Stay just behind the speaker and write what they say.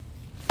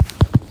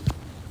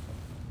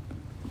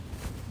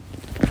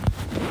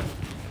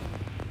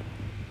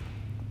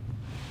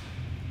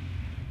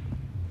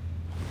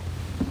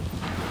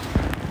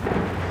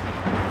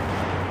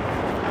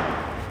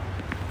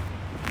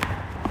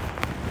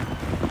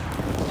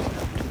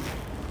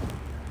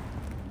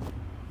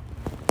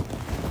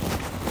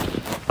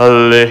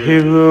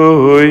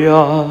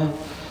Alleluia,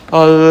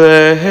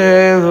 Alleluia,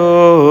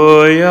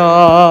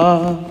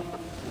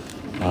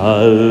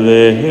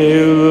 Alleluia,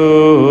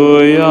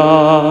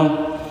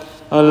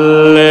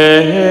 Alleluia.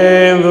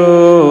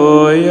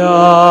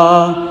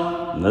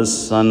 The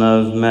Son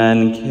of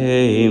Man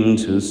came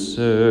to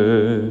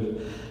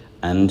serve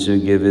and to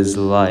give his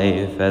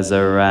life as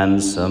a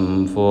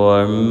ransom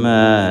for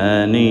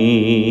many.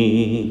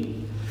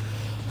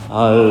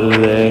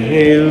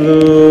 Alleluia.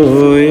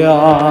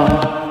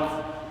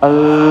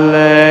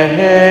 Alleluia.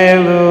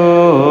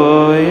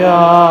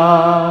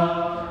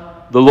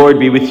 The Lord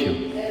be with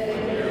you.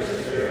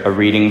 A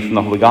reading from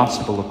the Holy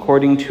Gospel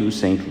according to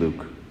St.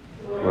 Luke.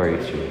 Glory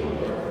to you,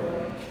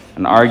 Lord.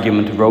 An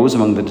argument arose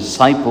among the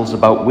disciples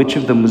about which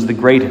of them was the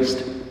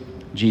greatest.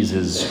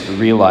 Jesus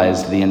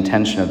realized the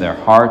intention of their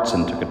hearts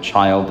and took a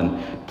child and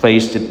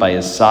placed it by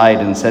his side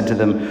and said to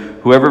them,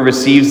 "Whoever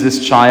receives this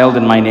child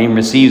in my name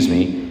receives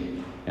me,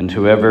 and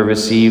whoever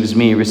receives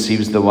me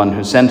receives the one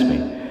who sent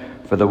me.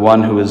 For the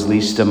one who is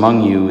least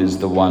among you is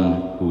the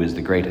one who is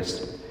the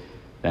greatest."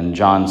 Then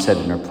John said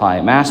in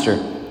reply, "Master,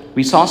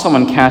 we saw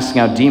someone casting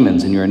out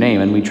demons in your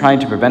name, and we tried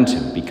to prevent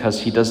him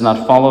because he does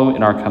not follow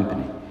in our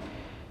company."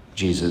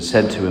 Jesus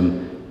said to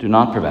him, "Do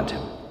not prevent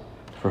him,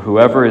 for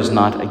whoever is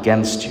not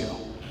against you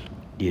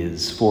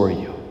is for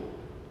you."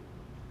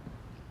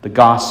 The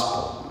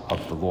Gospel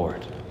of the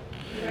Lord.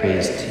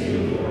 Praise to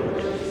you, Lord.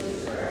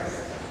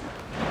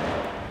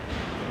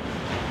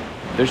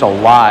 There's a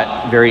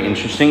lot very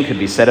interesting could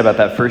be said about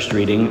that first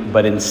reading,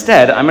 but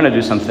instead I'm going to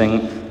do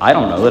something I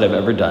don't know that I've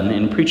ever done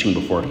in preaching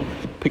before.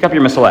 Pick up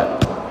your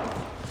missalette.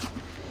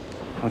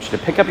 I want you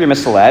to pick up your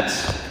missalette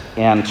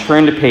and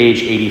turn to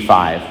page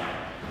 85,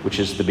 which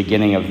is the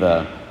beginning of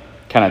the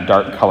kind of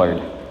dark-colored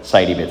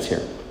sidey bits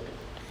here.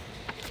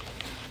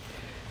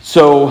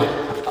 So,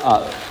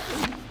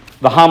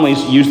 the homily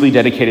is usually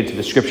dedicated to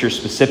the scripture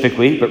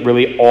specifically, but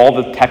really all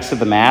the texts of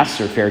the Mass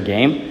are fair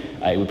game.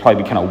 It would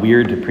probably be kind of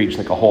weird to preach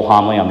like a whole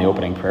homily on the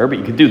opening prayer, but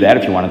you could do that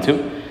if you wanted to.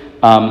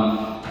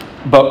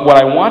 But what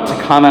I want to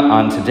comment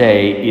on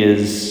today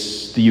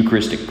is the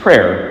Eucharistic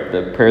prayer,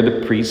 the prayer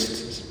the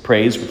priest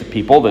prays with the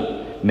people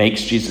that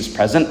makes Jesus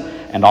present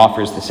and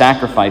offers the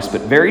sacrifice,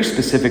 but very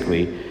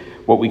specifically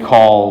what we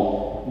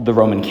call the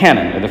Roman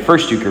canon, or the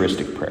first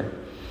Eucharistic prayer.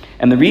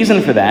 And the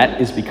reason for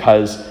that is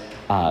because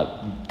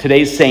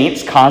today's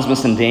saints,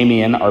 Cosmas and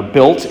Damian, are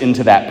built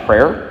into that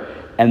prayer,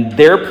 and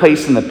their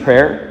place in the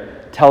prayer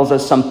tells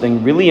us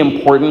something really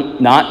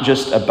important, not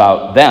just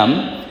about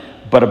them,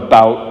 but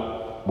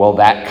about, well,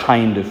 that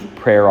kind of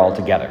prayer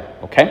altogether,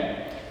 okay?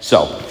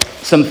 So,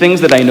 some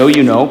things that I know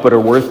you know, but are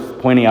worth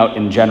pointing out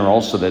in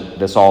general so that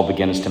this all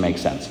begins to make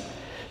sense.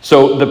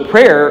 So, the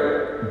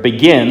prayer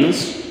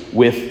begins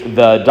with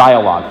the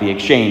dialogue, the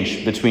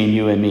exchange between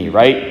you and me,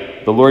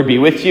 right? The Lord be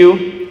with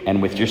you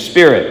and with your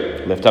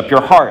spirit. Lift up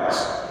your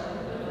hearts.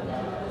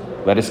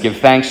 Let us give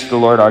thanks to the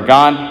Lord our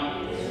God.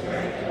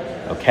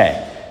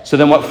 Okay. So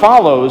then what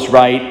follows,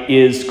 right,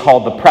 is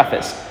called the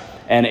preface.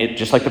 And it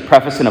just like the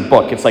preface in a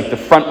book, it's like the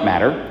front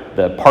matter,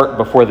 the part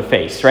before the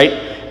face, right?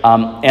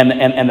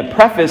 And the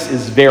preface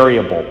is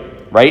variable,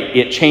 right?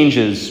 It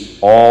changes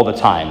all the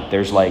time.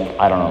 There's like,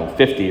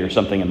 50 or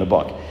something in the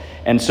book.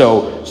 And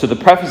so the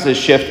prefaces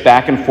shift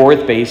back and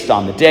forth based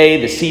on the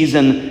day, the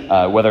season,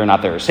 whether or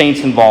not there are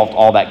saints involved,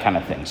 all that kind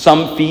of thing.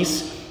 Some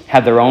feasts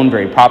have their own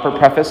very proper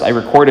preface. I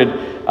recorded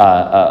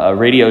a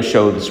radio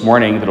show this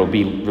morning that will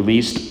be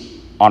released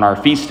on our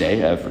feast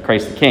day for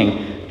Christ the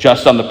King,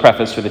 just on the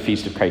preface for the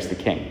Feast of Christ the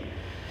King.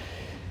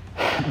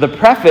 The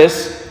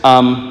preface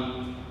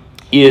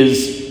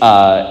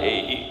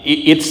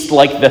it's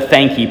like the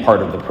thanky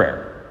part of the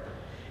prayer.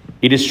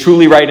 "It is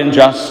truly right and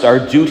just, our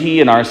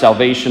duty and our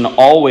salvation,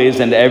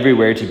 always and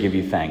everywhere to give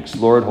you thanks,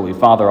 Lord, Holy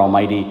Father,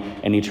 Almighty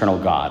and Eternal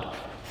God,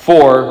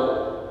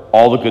 for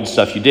all the good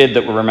stuff you did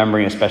that we're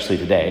remembering especially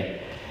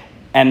today.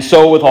 And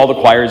so with all the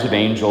choirs of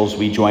angels,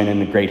 we join in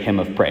the great hymn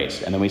of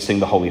praise, and then we sing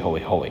the Holy, Holy,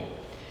 Holy."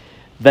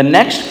 The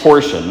next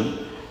portion,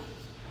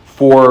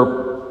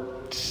 for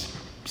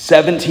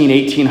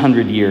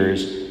 1800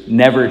 years,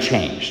 never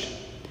changed.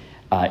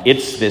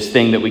 It's this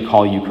thing that we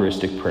call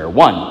Eucharistic Prayer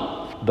 1,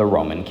 the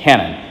Roman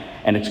canon.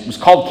 And it was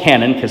called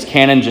canon because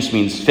canon just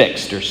means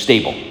fixed or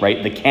stable,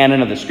 right? The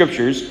canon of the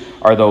scriptures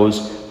are those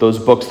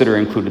books that are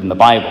included in the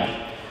Bible.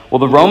 Well,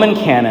 the Roman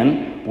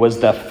canon was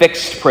the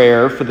fixed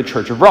prayer for the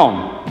Church of Rome,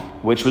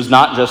 which was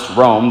not just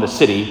Rome, the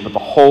city, but the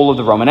whole of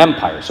the Roman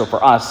Empire. So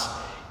for us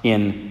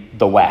in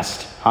the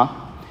West,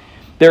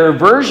 there are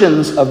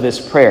versions of this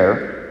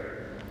prayer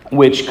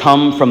which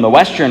come from the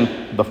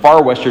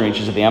far western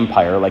reaches of the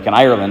empire, like in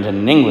Ireland and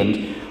in England,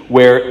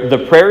 where the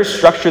prayer is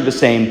structured the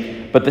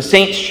same, but the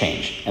saints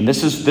change. And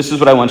this is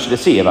what I want you to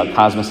see about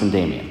Cosmas and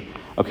Damian.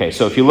 Okay,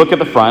 so if you look at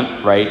the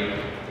front, right,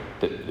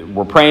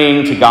 we're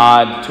praying to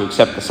God to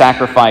accept the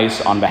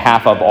sacrifice on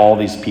behalf of all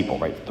these people,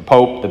 right? The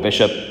Pope, the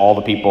Bishop, all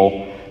the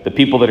people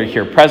that are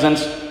here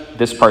present.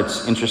 This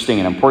part's interesting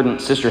and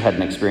important. Sister had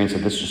an experience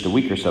of this just a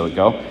week or so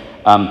ago.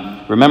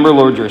 "Remember,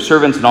 Lord, your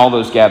servants and all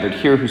those gathered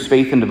here whose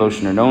faith and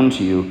devotion are known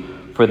to you.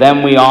 For For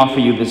them we offer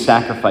you the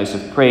sacrifice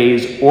of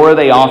praise, or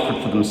they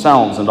offered for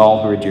themselves and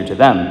all who are dear to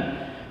them,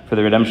 for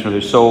the redemption of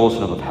their souls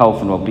and of health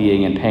and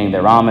well-being, and paying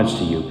their homage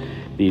to you,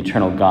 the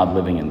eternal God,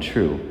 living and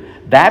true.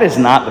 That is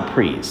not the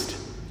priest.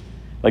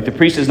 Like, the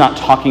priest is not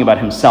talking about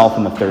himself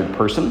in the third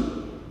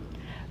person.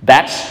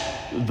 That's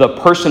the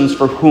persons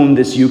for whom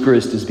this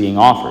Eucharist is being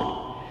offered.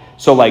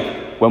 So,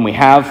 like, when we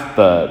have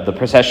the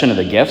procession of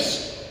the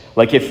gifts,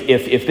 like,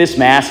 if this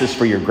Mass is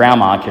for your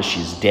grandma because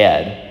she's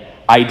dead,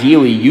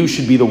 ideally, you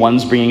should be the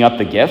ones bringing up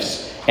the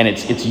gifts, and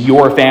it's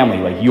your family.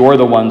 Like, you're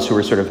the ones who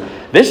are sort of,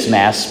 this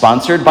Mass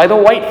sponsored by the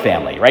White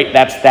family, right?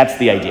 That's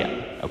the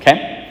idea,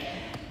 okay?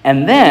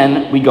 And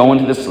then we go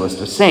into this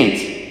list of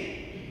saints.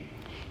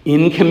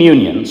 In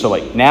communion, so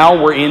like now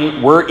we're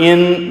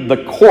in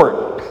the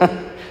court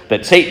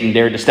that Satan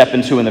dared to step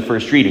into in the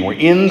first reading. We're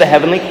in the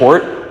heavenly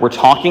court. We're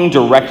talking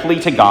directly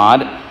to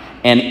God,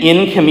 and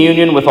in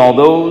communion with all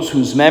those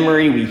whose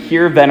memory we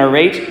here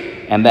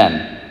venerate, and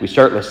then we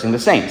start listing the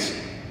saints.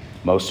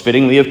 Most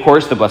fittingly, of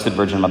course, the Blessed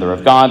Virgin Mother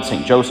of God,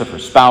 St. Joseph, her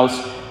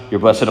spouse, your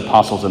blessed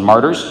apostles and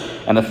martyrs.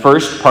 And the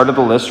first part of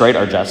the list, right,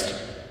 are just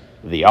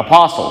the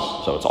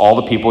apostles. So it's all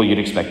the people you'd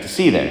expect to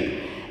see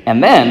there.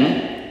 And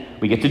then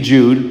we get to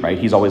Jude, right?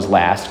 He's always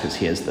last because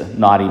he has the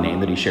naughty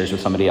name that he shares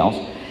with somebody else.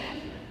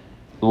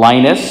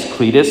 Linus,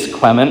 Cletus,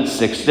 Clement,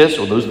 Sixtus,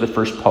 well, those are the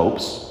first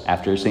popes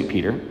after St.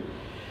 Peter.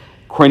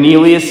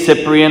 Cornelius,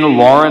 Cyprian,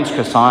 Lawrence,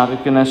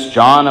 Chrysogonus,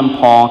 John and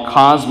Paul,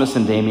 Cosmas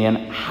and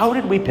Damian. How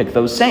did we pick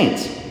those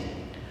saints?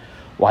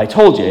 Well, I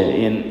told you,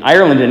 in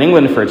Ireland and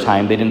England for a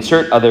time, they'd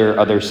insert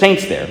other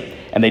saints there,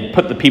 and they'd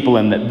put the people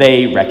in that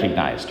they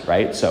recognized,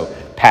 right? So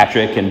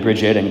Patrick and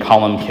Bridget and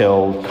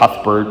Columkill,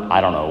 Cuthbert,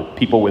 I don't know,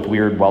 people with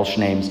weird Welsh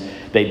names.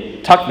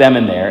 They tucked them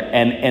in there,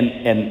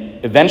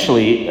 and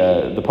eventually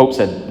the Pope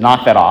said,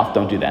 knock that off,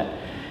 don't do that.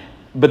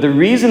 But the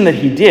reason that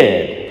he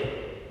did,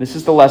 this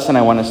is the lesson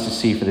I want us to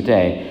see for the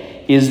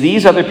day, is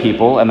these other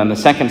people, and then the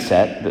second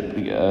set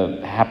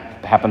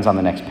that happens on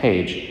the next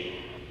page,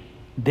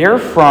 they're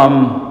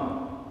from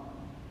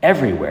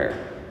everywhere.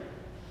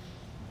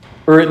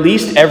 Or at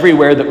least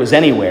everywhere that was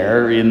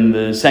anywhere in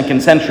the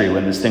 2nd century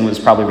when this thing was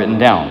probably written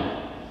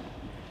down.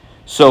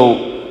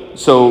 So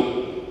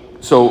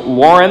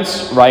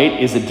Lawrence, right,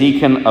 is a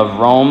deacon of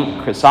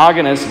Rome.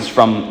 Chrysogonus is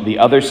from the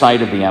other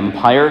side of the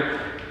empire.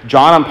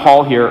 John and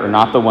Paul here are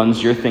not the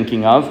ones you're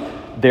thinking of.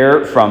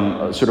 They're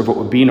from sort of what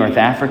would be North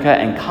Africa.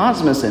 And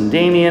Cosmas and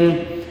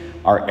Damian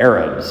are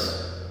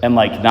Arabs. And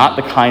like not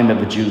the kind that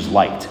the Jews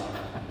liked.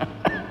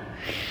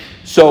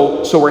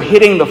 So we're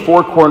hitting the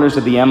four corners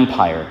of the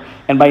empire.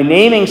 And by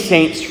naming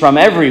saints from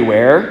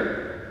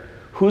everywhere,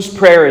 whose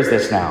prayer is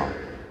this now?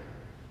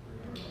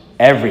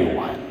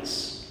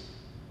 Everyone's.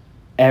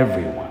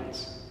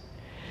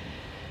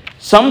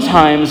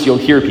 Sometimes you'll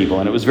hear people,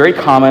 and it was very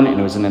common, and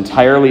it was an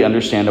entirely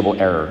understandable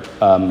error,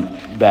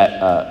 that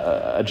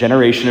a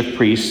generation of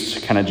priests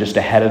kind of just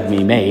ahead of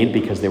me made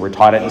because they were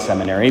taught it in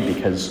seminary,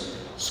 because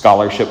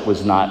scholarship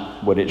was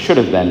not what it should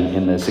have been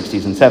in the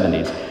 60s and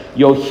 70s.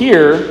 You'll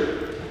hear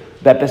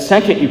that the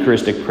second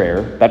Eucharistic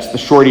prayer, that's the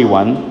shorty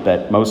one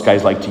that most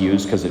guys like to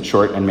use because it's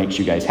short and makes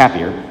you guys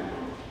happier,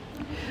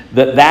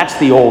 that's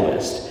the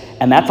oldest.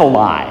 And that's a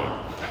lie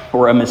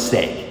or a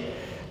mistake.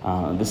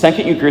 The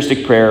second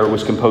Eucharistic prayer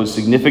was composed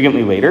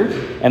significantly later,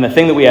 and the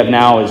thing that we have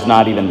now is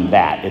not even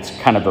that. It's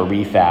kind of a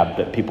refab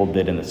that people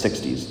did in the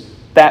 60s.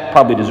 That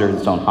probably deserves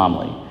its own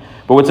homily.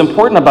 But what's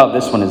important about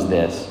this one is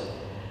this.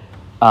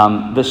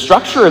 The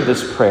structure of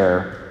this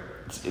prayer,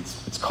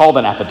 it's called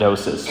an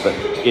apodosis, but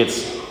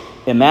it's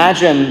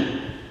Imagine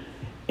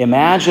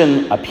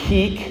a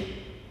peak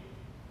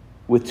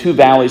with two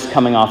valleys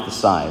coming off the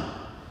side.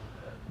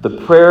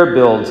 The prayer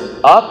builds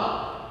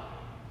up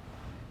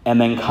and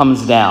then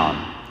comes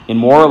down in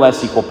more or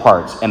less equal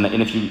parts. And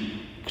if you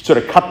sort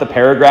of cut the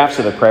paragraphs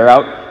of the prayer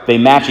out, they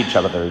match each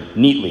other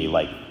neatly,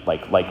 like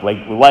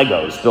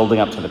Legos building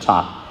up to the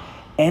top.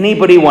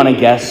 Anybody want to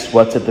guess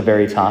what's at the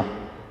very top?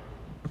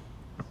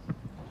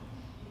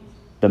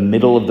 The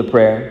middle of the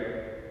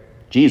prayer?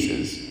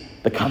 Jesus.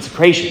 The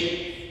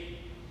consecration,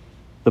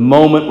 the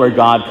moment where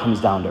God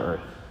comes down to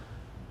earth.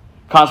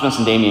 Cosmas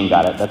and Damian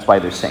got it. That's why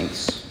they're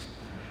saints.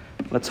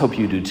 Let's hope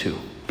you do too.